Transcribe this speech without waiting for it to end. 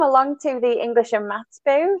Along to the English and Maths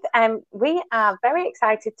booth. We are very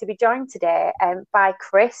excited to be joined today by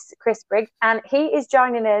Chris Briggs, and he is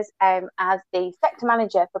joining us as the sector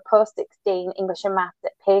manager for Post 16 English and Maths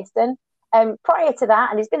at Pearson. Prior to that,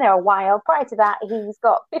 and he's been there a while, prior to that, he's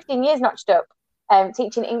got 15 years notched up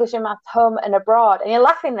teaching English and Maths home and abroad. And you're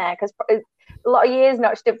laughing there because a lot of years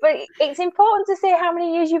notched up, but it's important to say how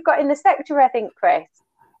many years you've got in the sector, I think, Chris.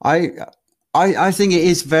 I think it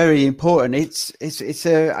is very important.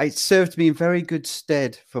 It served me in very good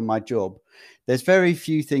stead for my job. There's very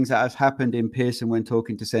few things that have happened in Pearson when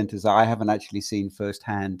talking to centres that I haven't actually seen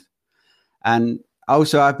firsthand. And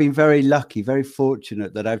also, I've been very lucky, very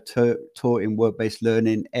fortunate that I've taught in work-based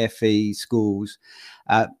learning, FE schools,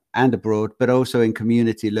 and abroad, but also in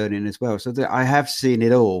community learning as well. So that I have seen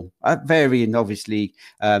it all, varying obviously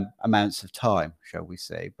amounts of time, shall we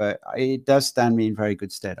say. But it does stand me in very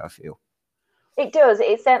good stead, I feel. It does.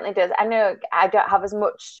 It certainly does. I know I don't have as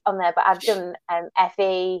much on there, but I've done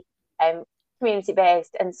FE,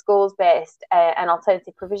 community-based and schools-based and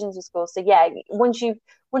alternative provisions of schools. So yeah, once you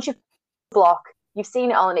block, you've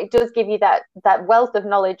seen it all, and it does give you that wealth of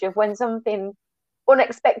knowledge of when something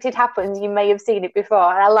unexpected happens, you may have seen it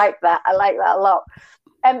before. And I like that. I like that a lot.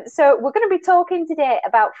 So we're going to be talking today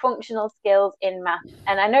about functional skills in math,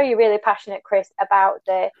 and I know you're really passionate, Chris, about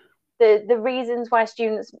the reasons why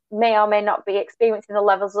students may or may not be experiencing the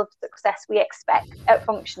levels of success we expect at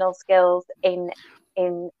functional skills in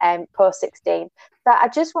post 16. So I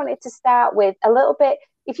just wanted to start with a little bit,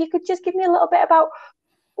 if you could just give me a little bit about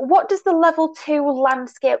what does the level 2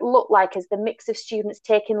 landscape look like as the mix of students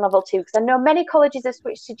taking level 2? Because I know many colleges have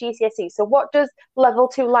switched to GCSE. So what does level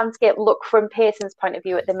 2 landscape look from Pearson's point of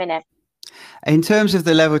view at the minute? In terms of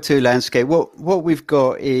the level 2 landscape, what we've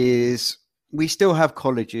got is we still have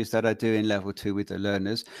colleges that are doing level 2 with the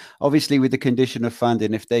learners. Obviously, with the condition of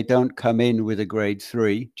funding, if they don't come in with a grade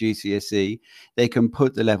 3 GCSE, they can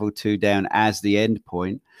put the level 2 down as the end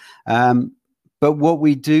point. But what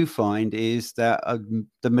we do find is that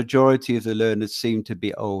the majority of the learners seem to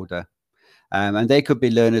be older. And they could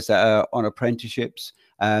be learners that are on apprenticeships.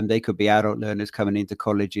 They could be adult learners coming into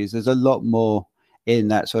colleges. There's a lot more in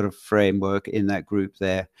that sort of framework, in that group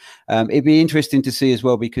there. It'd be interesting to see as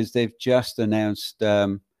well, because they've just announced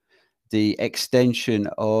the extension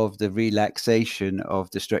of the relaxation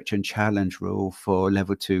of the stretch and challenge rule for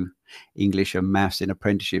level 2 English and maths in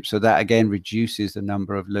apprenticeship. So that again reduces the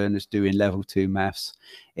number of learners doing level 2 maths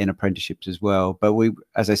in apprenticeships as well. But we,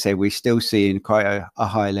 as I say, we're still seeing quite a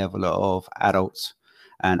high level of adults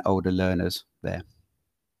and older learners there.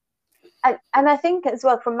 And I think as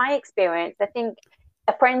well, from my experience, I think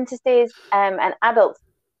apprentices and adults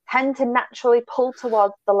tend to naturally pull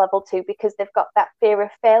towards the level 2 because they've got that fear of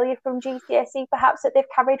failure from GCSE perhaps that they've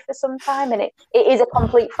carried for some time, and it is a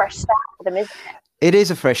complete fresh start for them, isn't it? It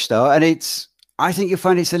is a fresh start, and I think you'll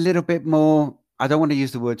find it's a little bit more, I don't want to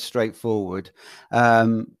use the word straightforward,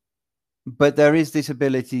 but there is this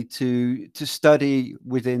ability to study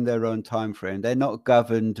within their own time frame. They're not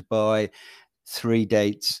governed by 3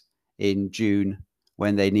 dates in June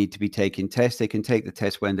when they need to be taking tests. They can take the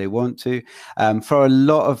test when they want to. For a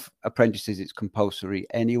lot of apprentices, it's compulsory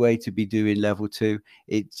anyway to be doing level 2.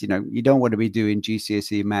 It's, you don't want to be doing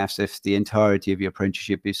GCSE maths if the entirety of your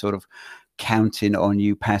apprenticeship is sort of counting on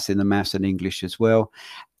you passing the maths and English as well.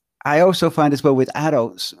 I also find as well with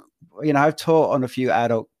adults, I've taught on a few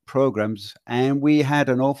adult programs, and we had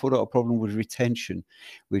an awful lot of problem with retention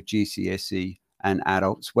with GCSE and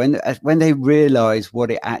adults. When they realize what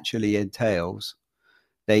it actually entails,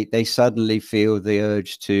 they suddenly feel the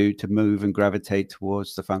urge to move and gravitate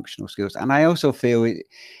towards the functional skills. And I also feel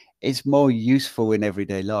it's more useful in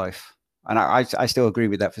everyday life. And I still agree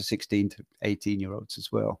with that for 16 to 18-year-olds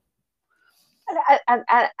as well.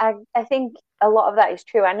 I think a lot of that is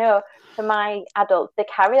true. I know for my adults, they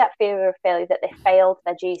carry that fear of failure that they failed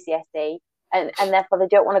their GCSE, and therefore they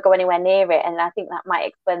don't want to go anywhere near it. And I think that might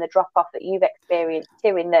explain the drop-off that you've experienced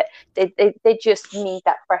too, in that they just need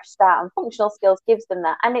that fresh start, and functional skills gives them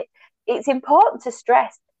that. And it's important to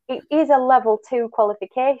stress, it is a level 2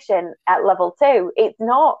 qualification at level 2. It's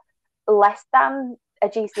not less than a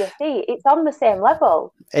GCSE. It's on the same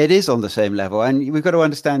level. It is on the same level. And we've got to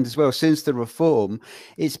understand as well, since the reform,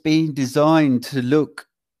 it's been designed to look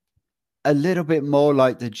a little bit more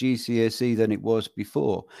like the GCSE than it was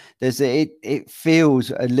before. It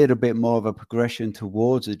feels a little bit more of a progression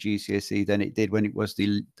towards a GCSE than it did when it was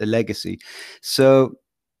the legacy. So,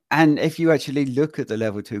 and if you actually look at the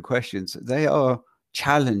level 2 questions, they are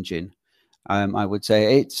challenging. I would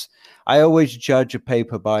say I always judge a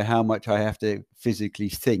paper by how much I have to physically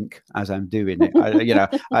think as I'm doing it.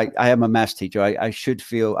 I am a maths teacher. I should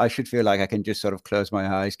feel like I can just sort of close my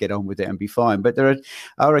eyes, get on with it, and be fine. But there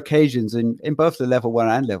are occasions in both the level 1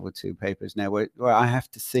 and level 2 papers now where I have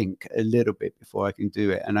to think a little bit before I can do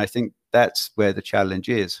it, and I think that's where the challenge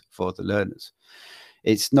is for the learners.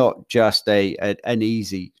 It's not just an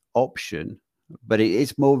easy option, but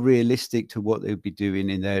it's more realistic to what they would be doing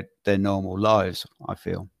in their normal lives, I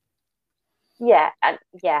feel. Yeah, and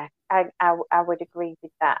yeah, I would agree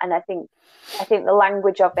with that, and I think the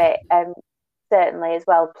language of it certainly as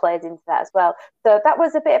well plays into that as well. So that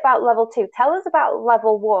was a bit about level 2. Tell us about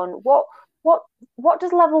level 1. What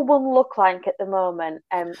does level 1 look like at the moment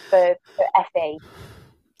for FE?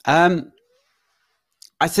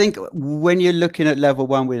 I think when you're looking at level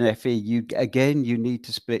 1 with FE, you need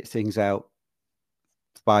to split things out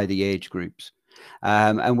by the age groups.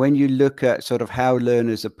 And when you look at sort of how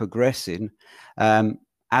learners are progressing,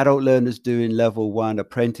 adult learners doing level 1,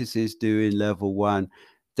 apprentices doing level 1,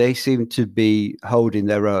 they seem to be holding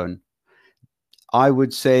their own. I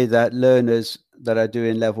would say that learners that are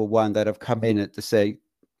doing level 1 that have come in at say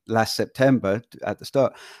last September at the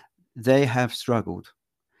start, they have struggled.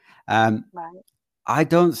 Right. I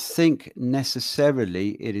don't think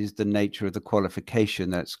necessarily it is the nature of the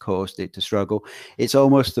qualification that's caused it to struggle. It's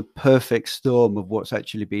almost the perfect storm of what's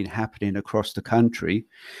actually been happening across the country,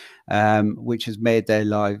 which has made their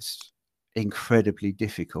lives incredibly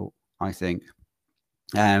difficult, I think.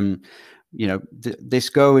 This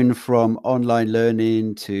going from online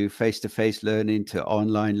learning to face-to-face learning to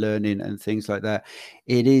online learning and things like that,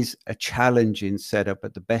 it is a challenging setup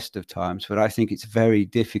at the best of times, but I think it's very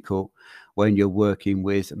difficult when you're working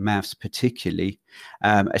with maths, particularly,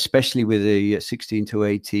 especially with a 16 to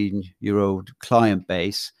 18-year-old client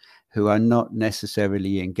base who are not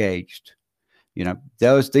necessarily engaged.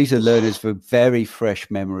 These are learners with very fresh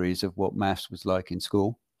memories of what maths was like in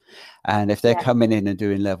school. And if they're coming in and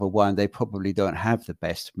doing level 1, they probably don't have the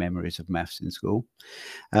best memories of maths in school.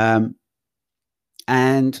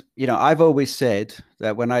 And, I've always said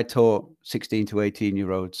that when I taught 16 to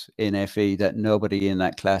 18-year-olds in FE, that nobody in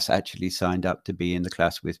that class actually signed up to be in the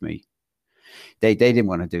class with me. They didn't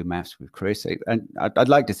want to do maths with Chris. And I'd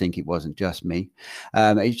like to think it wasn't just me.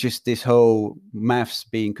 It's just this whole maths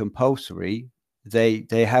being compulsory. They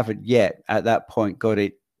haven't yet at that point got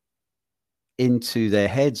it into their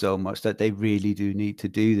heads almost that they really do need to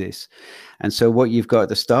do this. And so what you've got at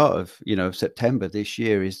the start of September this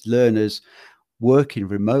year is learners working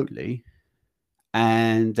remotely,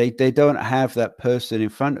 and they don't have that person in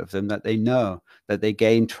front of them that they know, that they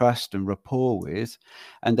gain trust and rapport with,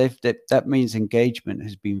 and that means engagement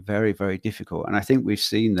has been very, very difficult. And I think we've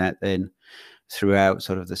seen that then throughout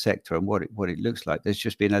sort of the sector and what it looks like. There's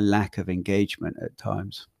just been a lack of engagement at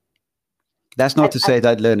times. That's not to say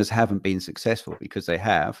that learners haven't been successful, because they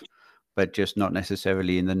have, but just not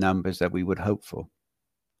necessarily in the numbers that we would hope for.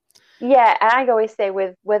 Yeah, I always say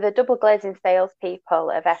with the double glazing salespeople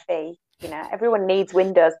of FE, everyone needs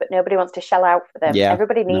Windows, but nobody wants to shell out for them. Yeah,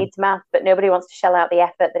 everybody needs maths, but nobody wants to shell out the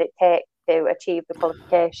effort that it takes to achieve the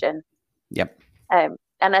qualification. Yep. And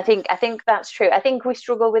I think that's true. I think we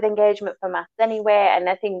struggle with engagement for maths anyway, and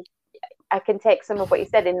I think I can take some of what you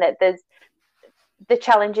said in that there's the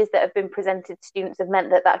challenges that have been presented to students have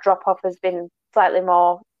meant that drop off has been slightly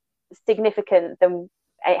more significant than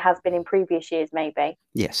it has been in previous years, maybe.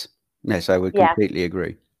 Yes, I would completely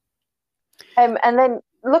agree. And then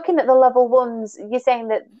looking at the level 1s, you're saying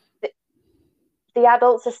that the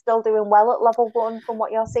adults are still doing well at level 1 from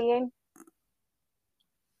what you're seeing?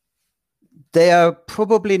 They are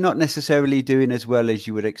probably not necessarily doing as well as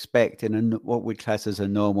you would expect in what we class as a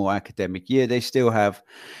normal academic year. They still have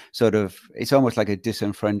sort of, it's almost like a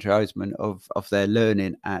disenfranchisement of their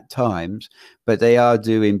learning at times, but they are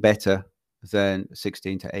doing better than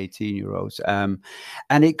 16 to 18-year-olds. And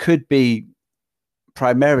it could be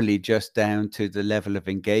primarily just down to the level of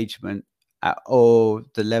engagement or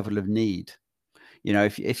the level of need.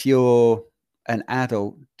 If you're an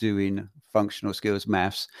adult doing functional skills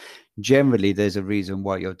maths, generally there's a reason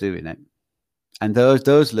why you're doing it, and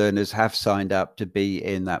those learners have signed up to be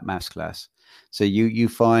in that maths class. So you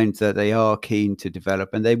find that they are keen to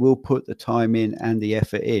develop, and they will put the time in and the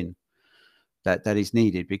effort in that is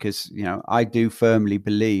needed, because I do firmly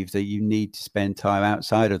believe that you need to spend time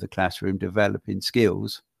outside of the classroom developing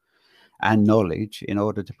skills and knowledge in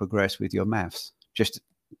order to progress with your maths, just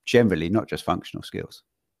generally, not just functional skills.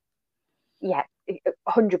 Yeah,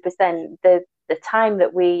 100%. The time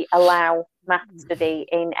that we allow math study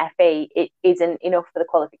in FE, it isn't enough for the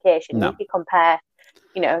qualification. No. If you compare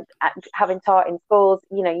having taught in schools,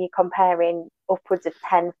 you're comparing upwards of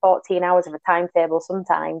 10, 14 hours of a timetable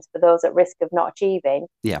sometimes for those at risk of not achieving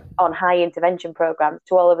on high intervention programs,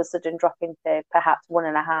 to all of a sudden drop into perhaps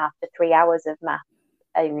 1.5 to 3 hours of math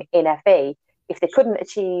in FE. If they couldn't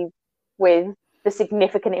achieve with the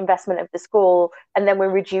significant investment of the school, and then we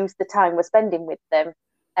reduce the time we're spending with them,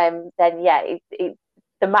 then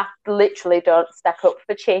the math literally don't stack up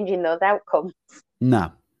for changing those outcomes.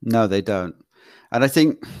 No, they don't. And I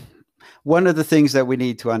think one of the things that we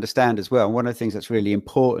need to understand as well, and one of the things that's really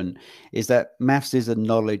important, is that maths is a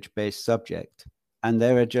knowledge-based subject, and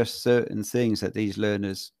there are just certain things that these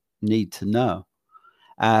learners need to know.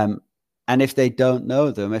 And if they don't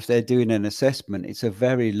know them, if they're doing an assessment, it's a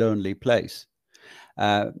very lonely place.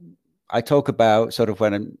 I talk about sort of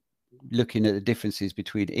when I'm looking at the differences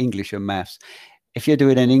between English and maths. If you're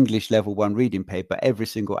doing an English level 1 reading paper, every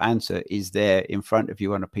single answer is there in front of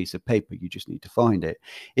you on a piece of paper. You just need to find it.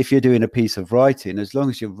 If you're doing a piece of writing, as long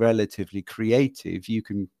as you're relatively creative, you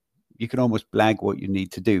can almost blag what you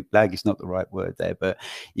need to do. Blag is not the right word there, but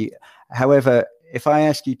however, if I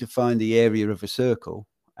ask you to find the area of a circle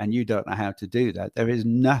and you don't know how to do that, there is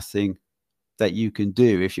nothing that you can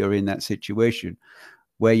do if you're in that situation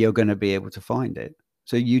where you're going to be able to find it.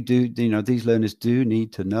 So these learners do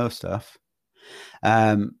need to know stuff.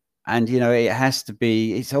 And it has to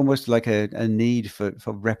be, it's almost like a need for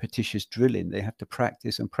repetitious drilling. They have to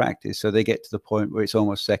practice and practice, so they get to the point where it's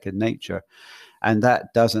almost second nature, and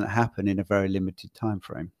that doesn't happen in a very limited time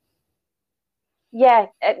frame. Yeah,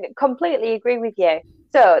 I completely agree with you.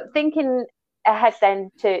 So thinking ahead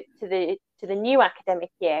then to the new academic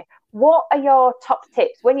year, what are your top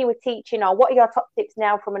tips when you were teaching, or what are your top tips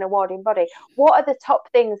now from an awarding body? What are the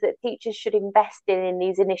top things that teachers should invest in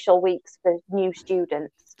these initial weeks for new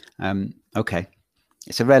students? Okay,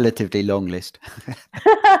 it's a relatively long list.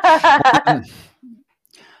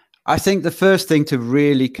 I think the first thing to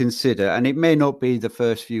really consider, and it may not be the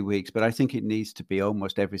first few weeks, but I think it needs to be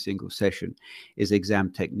almost every single session, is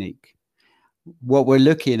exam technique. What we're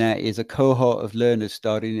looking at is a cohort of learners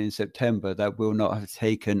starting in September that will not have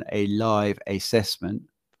taken a live assessment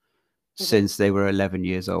since they were 11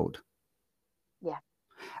 years old. Yeah.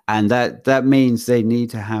 And that means they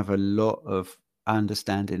need to have a lot of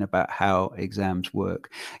understanding about how exams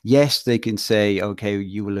work. Yes, they can say, okay,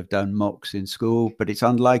 you will have done mocks in school, but it's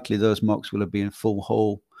unlikely those mocks will have been full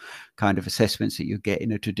hall kind of assessments that you get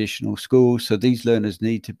in a traditional school. So these learners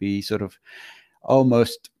need to be sort of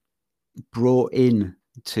almost brought in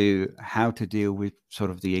to how to deal with sort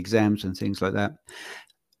of the exams and things like that.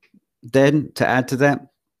 Then to add to that,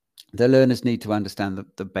 the learners need to understand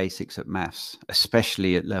the basics of maths,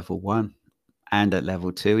 especially at level 1 and at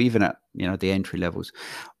level 2, even at the entry levels.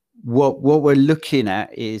 What we're looking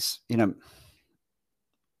at is, a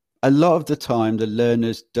lot of the time the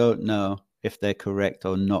learners don't know if they're correct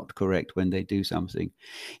or not correct when they do something.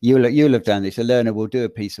 You'll have done this. A learner will do a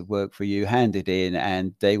piece of work for you, hand it in,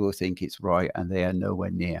 and they will think it's right, and they are nowhere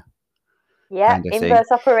near. Yeah, kind of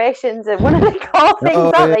inverse operations are one of the core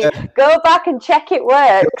things, aren't they? Go back and check it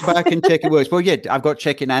works. Go back and check it works. Well, yeah, I've got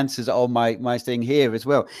checking answers on my thing here as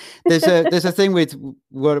well. There's a thing with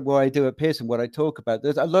what I do at Pearson, what I talk about.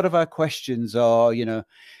 There's a lot of our questions are,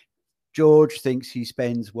 George thinks he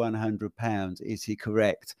spends £100. Is he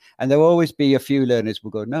correct? And there'll always be a few learners who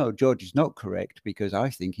will go, no, George is not correct because I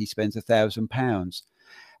think he spends £1,000.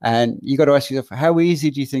 And you got to ask yourself, how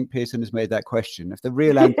easy do you think Pearson has made that question? If the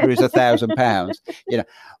real answer is £1,000,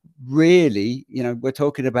 really, we're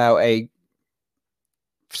talking about a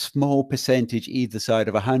small percentage either side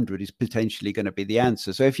of 100 is potentially going to be the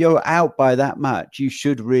answer. So if you're out by that much, you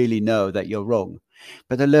should really know that you're wrong.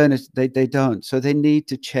 But the learners, they don't. So they need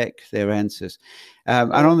to check their answers.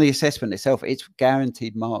 And on the assessment itself, it's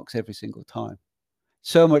guaranteed marks every single time.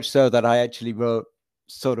 So much so that I actually wrote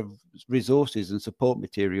sort of resources and support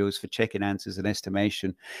materials for checking answers and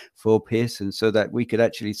estimation for Pearson so that we could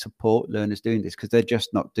actually support learners doing this, because they're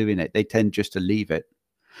just not doing it. They tend just to leave it.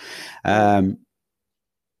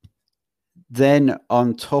 Then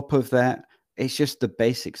on top of that, it's just the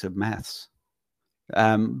basics of maths.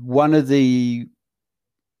 One of the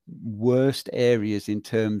worst areas in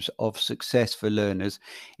terms of success for learners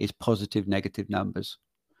is positive negative numbers.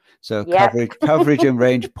 So coverage and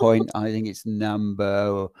range point, I think it's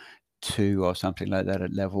number 2 or something like that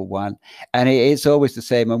at level 1. And it's always the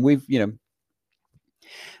same. And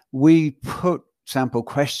we put sample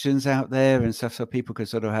questions out there and stuff so people can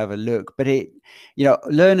sort of have a look. But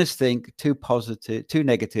learners think 2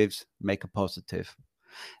 negatives make a positive.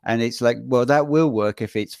 And it's like, well, that will work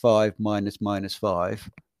if it's 5 minus 5.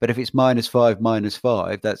 But if it's -5 -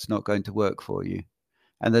 5, that's not going to work for you.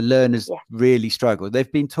 and the learners Yeah. really struggle.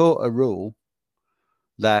 They've been taught a rule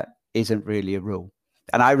that isn't really a rule.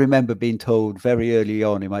 And I remember being told very early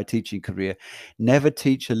on in my teaching career, never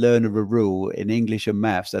teach a learner a rule in English and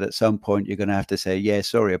maths that at some point you're going to have to say, yeah,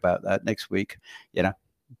 sorry about that next week. You know,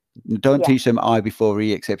 don't teach them I before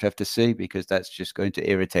E except after C, because that's just going to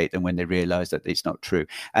irritate them when they realize that it's not true.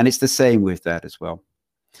 And it's the same with that as well.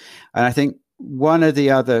 And I think one of the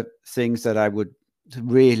other things that I would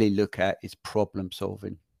really look at is problem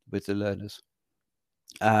solving with the learners.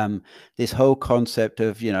 This whole concept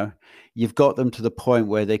of, you know, you've got them to the point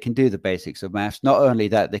where they can do the basics of maths. Not only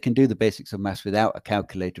that, they can do the basics of maths without a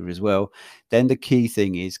calculator as well. Then the key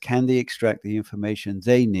thing is, can they extract the information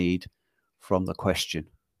they need from the question?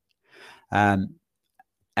 And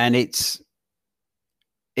it's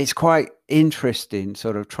quite interesting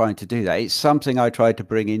sort of trying to do that. It's something I tried to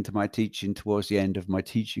bring into my teaching towards the end of my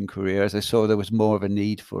teaching career, as I saw there was more of a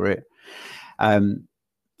need for it.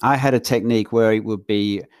 I had a technique where it would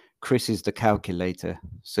be Chris is the calculator.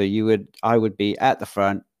 So I would be at the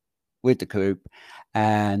front with the group,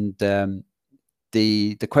 and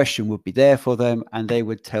the question would be there for them, and they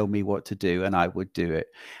would tell me what to do, and I would do it.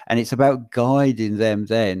 And it's about guiding them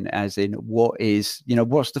then, as in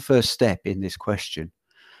what's the first step in this question?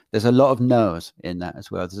 There's a lot of no's in that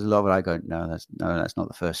as well. There's a lot of I go, no, that's not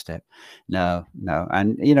the first step. No.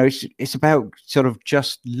 And, you know, it's about sort of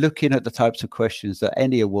just looking at the types of questions that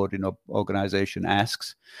any awarding organization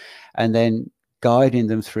asks, and then guiding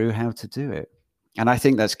them through how to do it. And I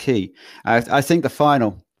think that's key. I think the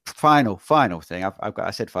final thing,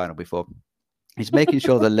 I said final before, is making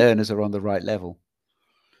sure the learners are on the right level.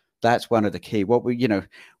 That's one of the key. What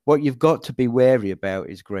you've got to be wary about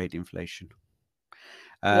is grade inflation.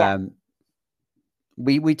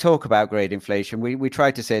 We talk about grade inflation. We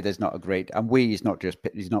try to say there's not a grade, and we is not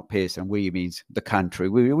Pearson. We means the country.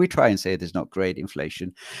 We try and say there's not grade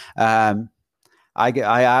inflation. I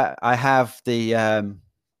have the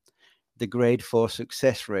grade 4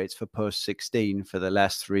 success rates for post 16 for the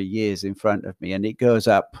last 3 years in front of me, and it goes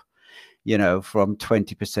up, you know, from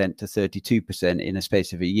 20% to 32% in a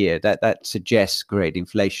space of a year. That suggests grade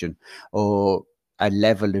inflation, or a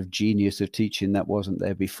level of genius of teaching that wasn't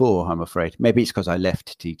there before, I'm afraid. Maybe it's because I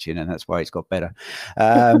left teaching and that's why it's got better.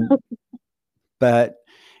 But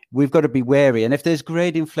we've got to be wary. And if there's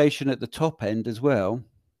grade inflation at the top end as well,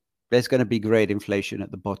 there's going to be grade inflation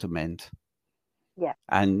at the bottom end. Yeah.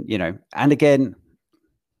 And, you know, and again,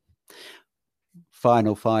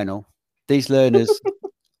 final, these learners,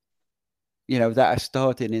 you know, that are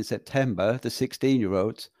starting in September, the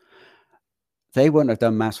 16-year-olds, they wouldn't have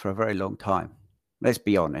done maths for a very long time. Let's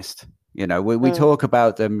be honest. You know, we talk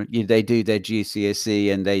about them, they do their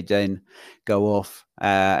GCSE and they then go off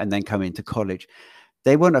and then come into college.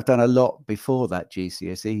 They wouldn't have done a lot before that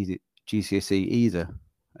GCSE either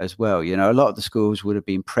as well. You know, a lot of the schools would have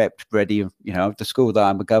been prepped, ready. You know, the school that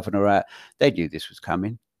I'm a governor at, they knew this was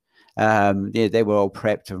coming. They were all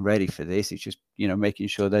prepped and ready for this. It's just, you know, making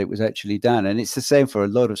sure that it was actually done. And it's the same for a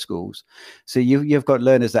lot of schools. So you've got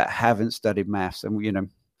learners that haven't studied maths, and, you know,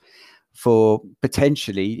 for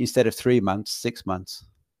potentially, instead of 3 months, 6 months,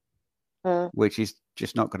 which is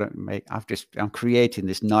just not going to make. I'm creating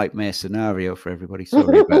this nightmare scenario for everybody.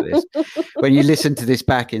 Sorry about this. When you listen to this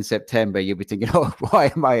back in September, you'll be thinking, oh,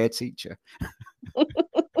 why am I a teacher? But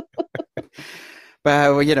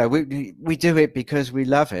well, you know, we do it because we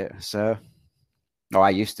love it. So, I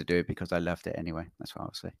used to do it because I loved it anyway. That's what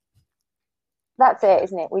I'll say. That's it,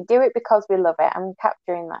 isn't it? We do it because we love it. I'm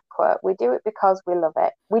capturing that quote. We do it because we love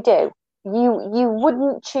it. We do. You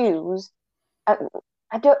wouldn't choose.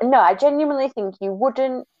 I genuinely think you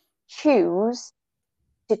wouldn't choose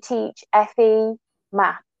to teach FE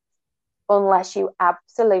math unless you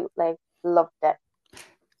absolutely loved it.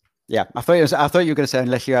 Yeah, I thought you were going to say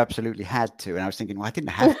unless you absolutely had to, and I was thinking, well, I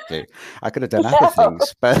didn't have to. I could have done other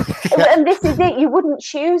things, but and this is it. You wouldn't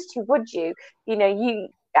choose to, would you? You know,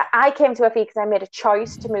 I came to FE because I made a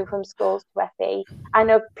choice to move from schools to FE. I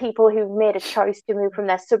know people who've made a choice to move from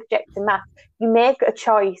their subject to math. You make a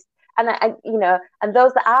choice, and and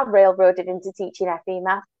those that are railroaded into teaching FE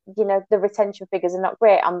math, you know, the retention figures are not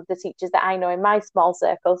great on the teachers that I know in my small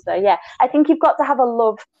circle. So yeah, I think you've got to have a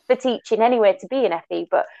love for teaching anyway to be in FE,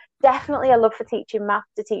 but definitely a love for teaching math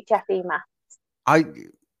to teach FE math.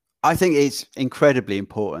 I think it's incredibly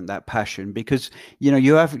important, that passion, because, you know,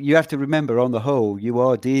 you have to remember, on the whole, you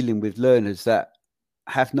are dealing with learners that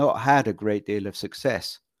have not had a great deal of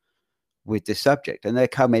success with this subject, and they're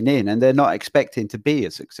coming in and they're not expecting to be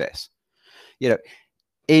a success. You know,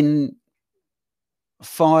 in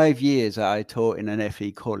 5 years that I taught in an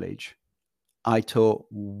FE college, I taught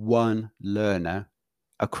one learner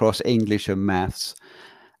across English and maths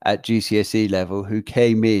at GCSE level who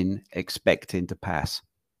came in expecting to pass.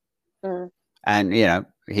 And, you know,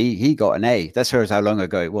 he got an A. That's how long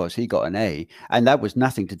ago it was. He got an A. And that was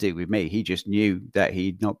nothing to do with me. He just knew that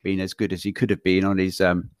he'd not been as good as he could have been on his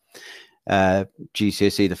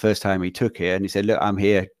GCSE the first time he took it. And he said, look, I'm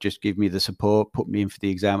here. Just give me the support, put me in for the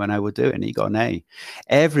exam and I will do it. And he got an A.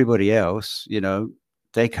 Everybody else, you know,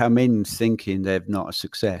 they come in thinking they're not a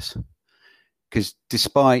success. Because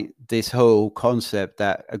despite this whole concept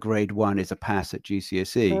that a grade 1 is a pass at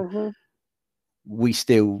GCSE, we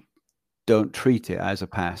still don't treat it as a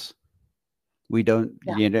pass. We don't,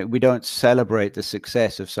 you know, we don't celebrate the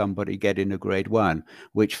success of somebody getting a grade 1,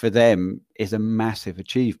 which for them is a massive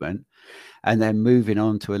achievement. And then moving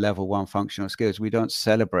on to a level 1 functional skills, we don't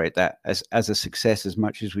celebrate that as a success as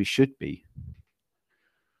much as we should be.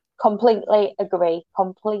 Completely agree.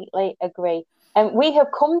 Completely agree. And we have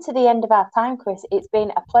come to the end of our time, Chris. It's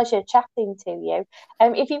been a pleasure chatting to you.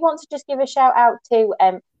 If you want to just give a shout out to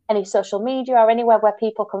any social media or anywhere where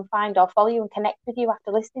people can find or follow you and connect with you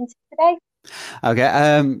after listening to today.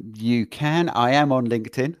 Okay, you can. I am on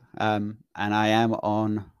LinkedIn, and I am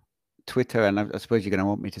on Twitter, and I suppose you're going to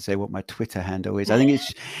want me to say what my Twitter handle is. I think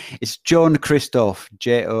it's Jon Christoph,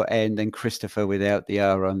 Jon, then Christopher without the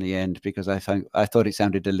R on the end, because I thought it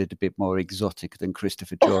sounded a little bit more exotic than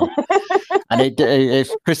Christopher John. And if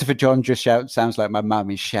Christopher John just sounds like my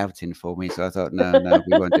mum is shouting for me, so I thought no,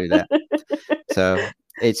 we won't do that. So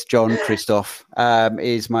it's Jon Christoph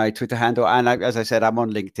is my Twitter handle, and as I said, I'm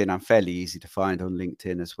on LinkedIn. I'm fairly easy to find on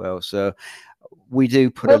LinkedIn as well. So we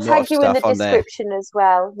do put a lot of stuff on there. We'll tag you in the description as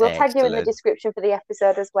well. We'll tag you in the description for the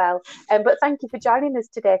episode as well. But thank you for joining us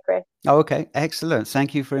today, Chris. Oh, okay, excellent.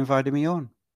 Thank you for inviting me on.